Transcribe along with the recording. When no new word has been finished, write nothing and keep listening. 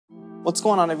What's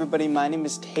going on, everybody? My name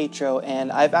is TAETRO,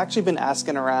 and I've actually been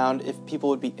asking around if people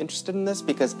would be interested in this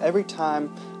because every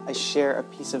time I share a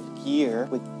piece of gear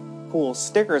with cool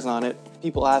stickers on it,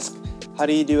 people ask, how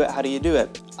do you do it? How do you do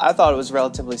it? I thought it was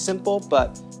relatively simple,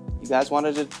 but you guys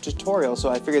wanted a tutorial, so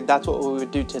I figured that's what we would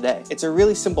do today. It's a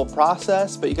really simple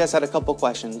process, but you guys had a couple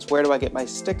questions. Where do I get my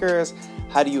stickers?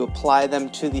 How do you apply them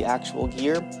to the actual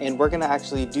gear? And we're gonna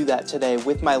actually do that today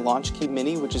with my Launch Key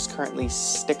Mini, which is currently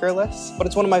stickerless, but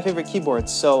it's one of my favorite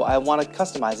keyboards, so I wanna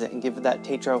customize it and give it that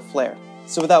TAETRO flair.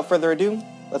 So without further ado,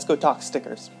 let's go talk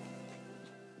stickers.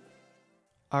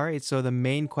 All right, so the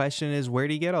main question is, where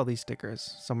do you get all these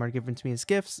stickers? Some are given to me as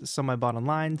gifts, some I bought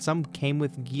online, some came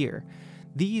with gear.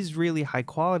 These really high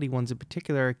quality ones in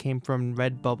particular came from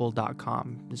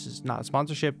redbubble.com. This is not a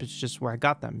sponsorship, it's just where I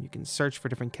got them. You can search for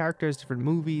different characters, different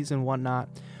movies and whatnot.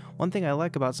 One thing I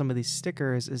like about some of these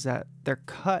stickers is that they're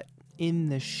cut in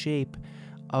the shape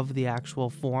of the actual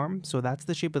form. So that's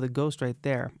the shape of the ghost right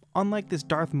there. Unlike this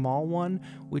Darth Maul one,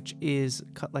 which is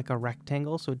cut like a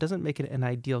rectangle, so it doesn't make it an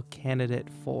ideal candidate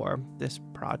for this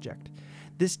project.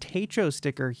 This TAETRO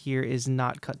sticker here is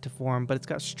not cut to form, but it's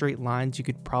got straight lines you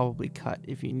could probably cut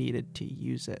if you needed to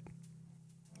use it.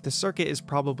 The circuit is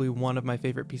probably one of my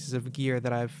favorite pieces of gear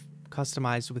that I've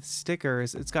customized with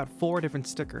stickers. It's got 4 different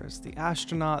stickers: the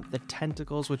astronaut, the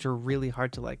tentacles, which are really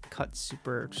hard to like cut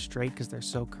super straight because they're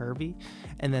so curvy,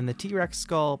 and then the T-Rex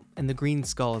skull, and the green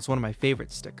skull is one of my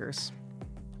favorite stickers.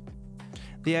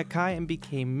 The Akai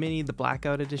MBK Mini, the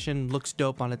Blackout Edition, looks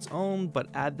dope on its own, but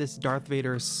add this Darth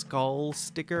Vader skull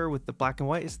sticker with the black and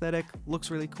white aesthetic,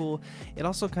 looks really cool. It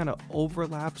also kind of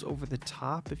overlaps over the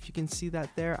top, if you can see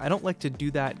that there. I don't like to do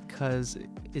that because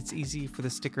it's easy for the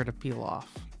sticker to peel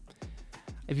off.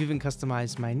 I've even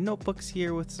customized my notebooks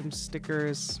here with some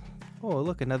stickers. Oh,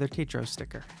 look, another TAETRO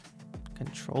sticker.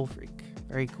 Control Freak,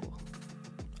 very cool.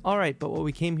 Alright, but what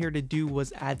we came here to do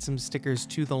was add some stickers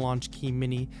to the Launch Key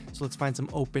Mini, so let's find some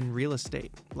open real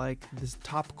estate. Like this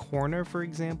top corner, for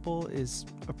example, is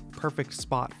a perfect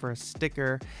spot for a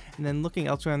sticker, and then looking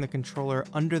elsewhere on the controller,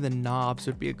 under the knobs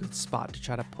would be a good spot to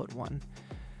try to put one.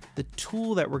 The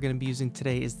tool that we're going to be using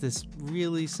today is this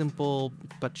really simple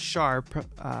but sharp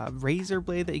razor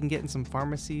blade that you can get in some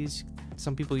pharmacies.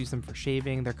 Some people use them for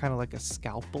shaving. They're kind of like a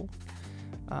scalpel.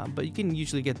 But you can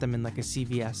usually get them in like a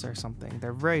CVS or something.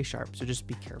 They're very sharp, so just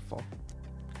be careful.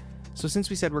 So since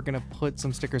we said we're going to put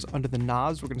some stickers under the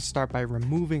knobs, we're going to start by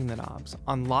removing the knobs.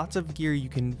 On lots of gear, you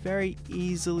can very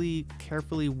easily,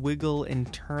 carefully wiggle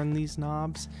and turn these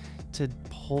knobs to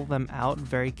pull them out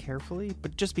very carefully,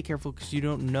 but just be careful because you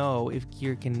don't know if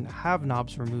gear can have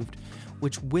knobs removed,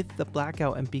 which with the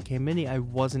Blackout MPK Mini, I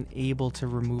wasn't able to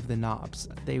remove the knobs.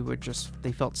 They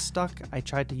felt stuck. I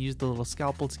tried to use the little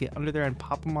scalpel to get under there and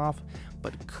pop them off,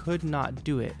 but could not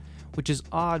do it, which is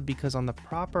odd because on the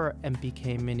proper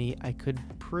MPK Mini, I could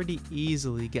pretty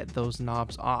easily get those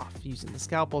knobs off using the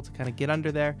scalpel to kind of get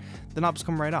under there. The knobs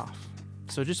come right off.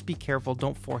 So just be careful,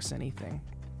 don't force anything.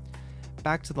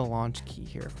 Back to the launch key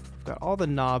here. We've got all the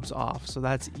knobs off, so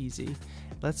that's easy.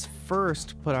 Let's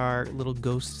first put our little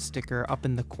ghost sticker up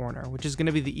in the corner, which is going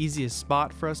to be the easiest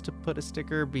spot for us to put a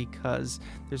sticker because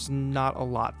there's not a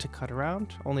lot to cut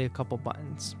around, only a couple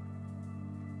buttons.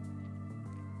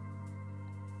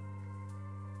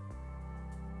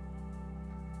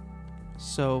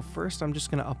 So first I'm just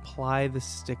going to apply the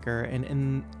sticker, and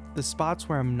in the spots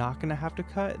where I'm not going to have to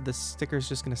cut, the sticker is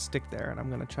just going to stick there, and I'm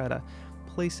going to try to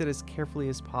place it as carefully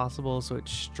as possible so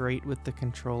it's straight with the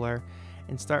controller,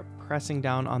 and start pressing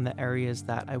down on the areas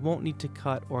that I won't need to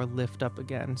cut or lift up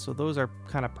again. So those are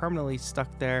kind of permanently stuck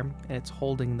there, and it's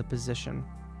holding the position.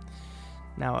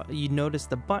 Now you notice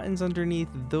the buttons underneath,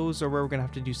 those are where we're gonna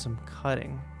have to do some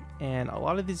cutting. And a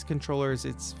lot of these controllers,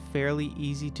 it's fairly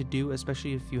easy to do,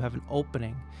 especially if you have an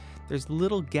opening. There's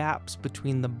little gaps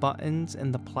between the buttons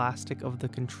and the plastic of the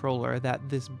controller that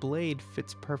this blade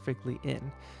fits perfectly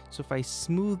in. So if I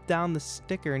smooth down the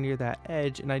sticker near that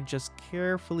edge and I just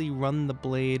carefully run the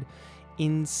blade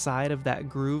inside of that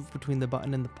groove between the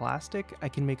button and the plastic, I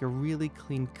can make a really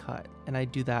clean cut. And I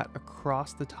do that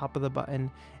across the top of the button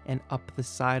and up the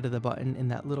side of the button in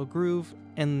that little groove,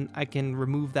 and I can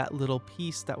remove that little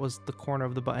piece that was the corner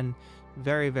of the button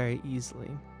very, very easily.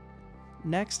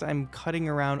 Next, I'm cutting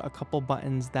around a couple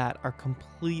buttons that are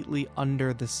completely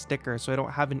under the sticker, so I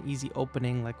don't have an easy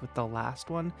opening like with the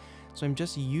last one. So I'm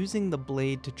just using the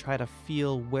blade to try to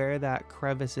feel where that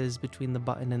crevice is between the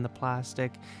button and the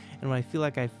plastic. And when I feel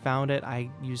like I found it,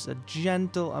 I use a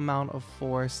gentle amount of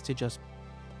force to just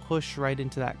push right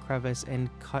into that crevice and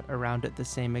cut around it the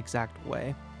same exact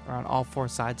way, around all 4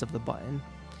 sides of the button.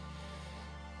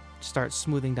 start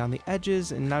smoothing down the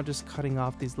edges, and now just cutting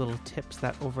off these little tips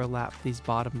that overlap these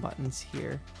bottom buttons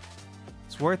here.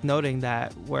 It's worth noting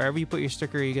that wherever you put your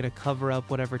sticker, you're going to cover up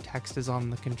whatever text is on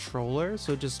the controller.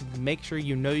 So just make sure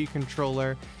you know your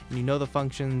controller and you know the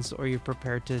functions, or you're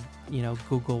prepared to,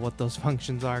 Google what those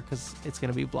functions are, because it's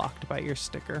going to be blocked by your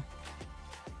sticker.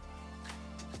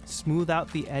 Smooth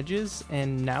out the edges,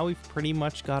 and now we've pretty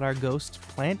much got our ghost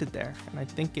planted there. And I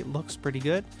think it looks pretty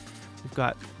good. We've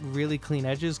got really clean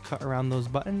edges cut around those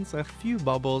buttons, a few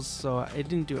bubbles, so I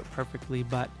didn't do it perfectly,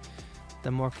 but the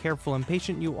more careful and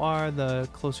patient you are, the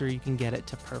closer you can get it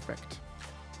to perfect.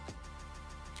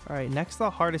 Alright, next the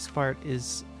hardest part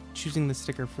is choosing the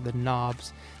sticker for the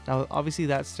knobs. Now obviously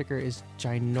that sticker is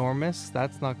ginormous,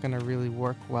 that's not going to really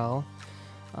work well.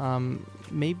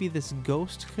 Maybe this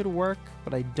ghost could work,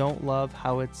 but I don't love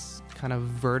how it's kind of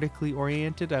vertically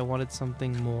oriented. I wanted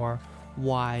something more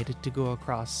wide to go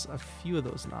across a few of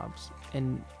those knobs,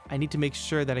 and I need to make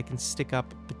sure that it can stick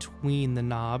up between the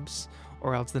knobs,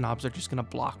 or else the knobs are just going to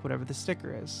block whatever the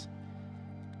sticker is.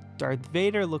 Darth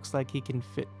Vader looks like he can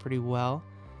fit pretty well.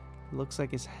 It looks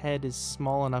like his head is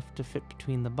small enough to fit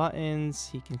between the buttons.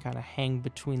 He can kind of hang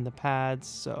between the pads,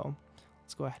 so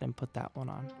let's go ahead and put that one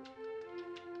on.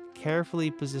 Carefully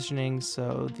positioning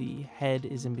so the head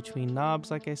is in between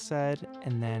knobs, like I said,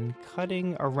 and then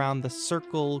cutting around the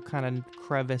circle kind of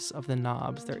crevice of the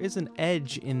knobs. There is an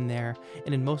edge in there,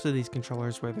 and in most of these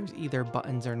controllers where there's either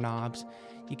buttons or knobs,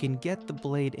 you can get the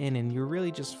blade in, and you're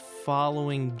really just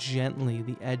following gently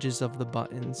the edges of the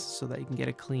buttons so that you can get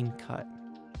a clean cut.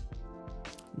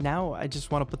 Now I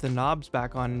just want to put the knobs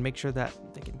back on and make sure that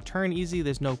they can turn easy,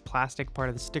 there's no plastic part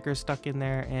of the sticker stuck in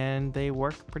there, and they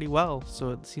work pretty well.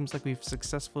 So it seems like we've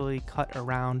successfully cut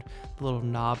around the little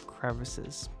knob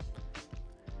crevices.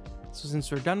 So since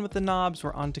we're done with the knobs,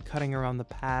 we're on to cutting around the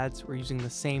pads. We're using the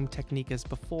same technique as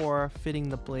before, fitting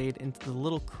the blade into the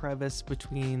little crevice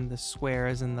between the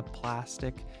squares and the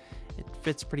plastic. It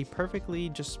fits pretty perfectly,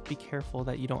 just be careful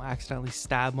that you don't accidentally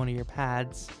stab one of your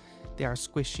pads. They are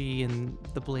squishy and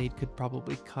the blade could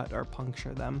probably cut or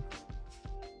puncture them.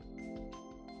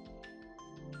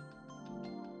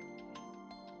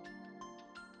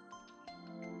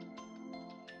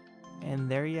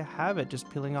 And there you have it, just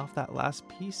peeling off that last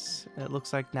piece. It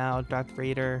looks like now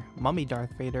Mummy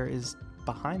Darth Vader is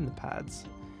behind the pads.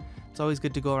 It's always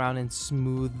good to go around and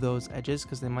smooth those edges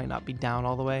because they might not be down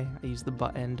all the way. I use the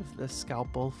butt end of the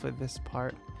scalpel for this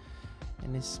part,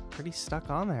 and it's pretty stuck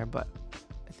on there, but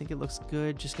I think it looks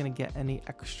good. Just gonna get any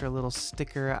extra little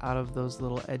sticker out of those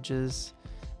little edges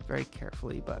very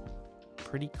carefully, but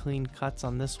pretty clean cuts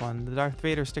on this one. The Darth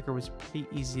Vader sticker was pretty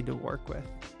easy to work with.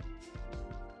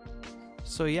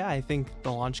 So yeah, I think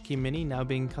the Launch Key Mini now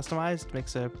being customized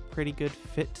makes a pretty good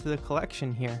fit to the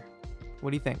collection here. What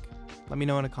do you think? Let me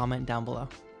know in a comment down below.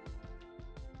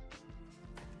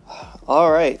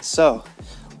 Alright, so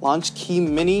Launch Key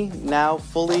Mini now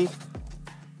fully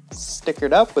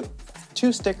stickered up with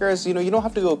 2 stickers. You don't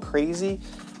have to go crazy.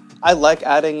 I like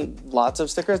adding lots of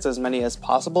stickers, as many as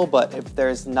possible, but if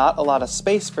there's not a lot of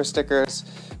space for stickers,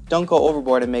 don't go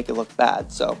overboard and make it look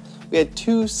bad. So we had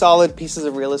 2 solid pieces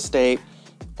of real estate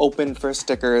open for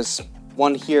stickers,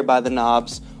 one here by the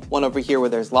knobs, one over here where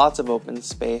there's lots of open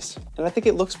space, and I think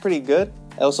it looks pretty good.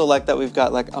 I also like that we've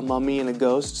got like a mummy and a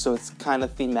ghost, so it's kind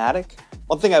of thematic.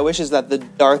 One thing I wish is that the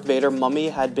Darth Vader mummy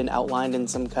had been outlined in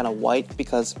some kind of white,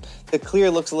 because the clear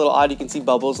looks a little odd. You can see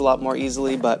bubbles a lot more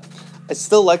easily, but I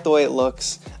still like the way it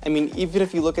looks. I mean, even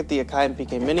if you look at the Akai and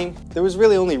PK Mini, there was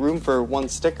really only room for 1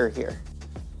 sticker here.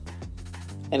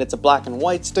 And it's a black and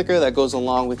white sticker that goes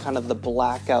along with kind of the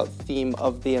blackout theme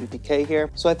of the MPK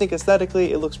here. So I think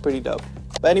aesthetically, it looks pretty dope.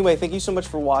 But anyway, thank you so much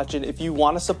for watching. If you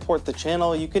want to support the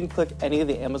channel, you can click any of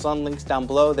the Amazon links down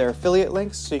below. They're affiliate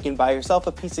links, so you can buy yourself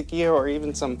a piece of gear or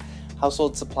even some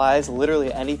household supplies,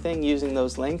 literally anything using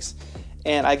those links.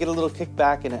 And I get a little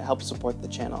kickback and it helps support the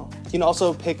channel. You can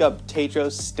also pick up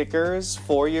TAETRO stickers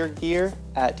for your gear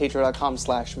at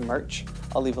taetro.com/merch.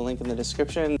 I'll leave a link in the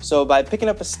description. So by picking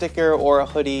up a sticker or a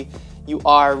hoodie, you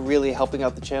are really helping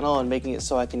out the channel and making it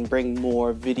so I can bring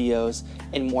more videos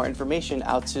and more information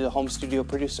out to home studio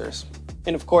producers.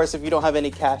 And of course, if you don't have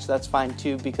any cash, that's fine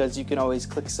too, because you can always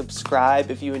click subscribe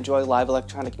if you enjoy live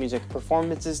electronic music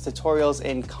performances, tutorials,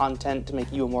 and content to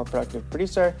make you a more productive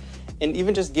producer. And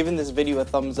even just giving this video a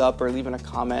thumbs up or leaving a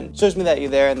comment shows me that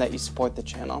you're there and that you support the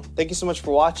channel. Thank you so much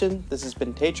for watching. This has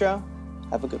been TAETRO.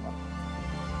 Have a good one.